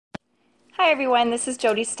Hi everyone, this is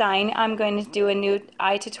Jody Stein. I'm going to do a new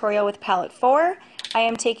eye tutorial with palette 4. I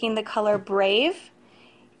am taking the color Brave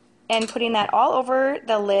and putting that all over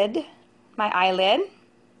the lid, my eyelid,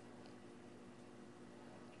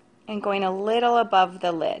 and going a little above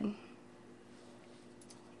the lid.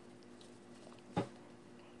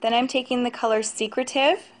 Then I'm taking the color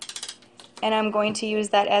Secretive and I'm going to use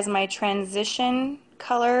that as my transition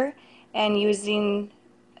color and using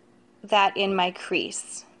that in my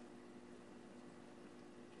crease.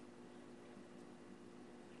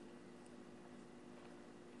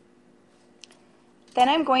 Then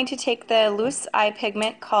I'm going to take the loose eye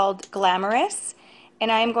pigment called Glamorous, and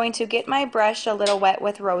I'm going to get my brush a little wet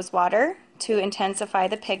with rose water to intensify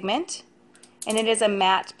the pigment. And it is a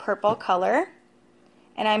matte purple color.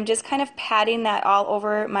 And I'm just kind of patting that all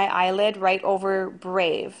over my eyelid, right over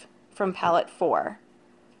Brave from palette 4.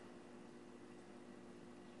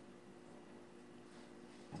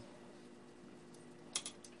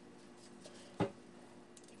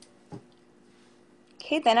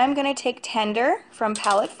 Okay, then I'm going to take Tender from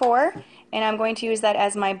palette 4 and I'm going to use that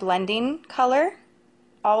as my blending color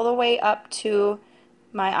all the way up to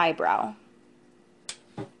my eyebrow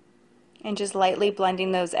and just lightly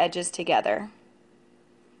blending those edges together.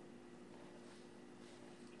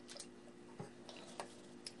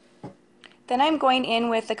 Then I'm going in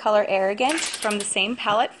with the color Arrogant from the same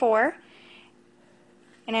palette 4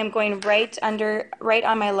 and I'm going right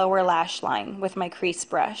on my lower lash line with my crease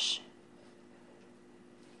brush.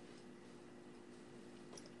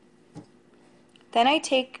 Then I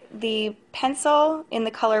take the pencil in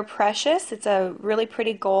the color Precious. It's a really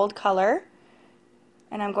pretty gold color.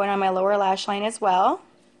 And I'm going on my lower lash line as well.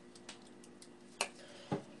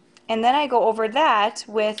 And then I go over that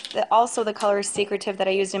with also the color Secretive that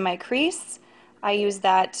I used in my crease. I use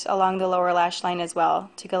that along the lower lash line as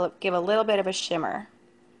well to give a little bit of a shimmer.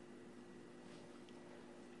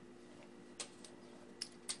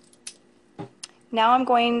 Now I'm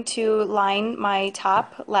going to line my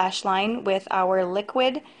top lash line with our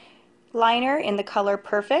liquid liner in the color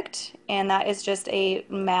Perfect, and that is just a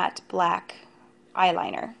matte black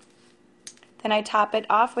eyeliner. Then I top it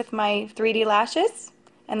off with my 3D lashes,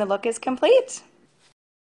 and the look is complete.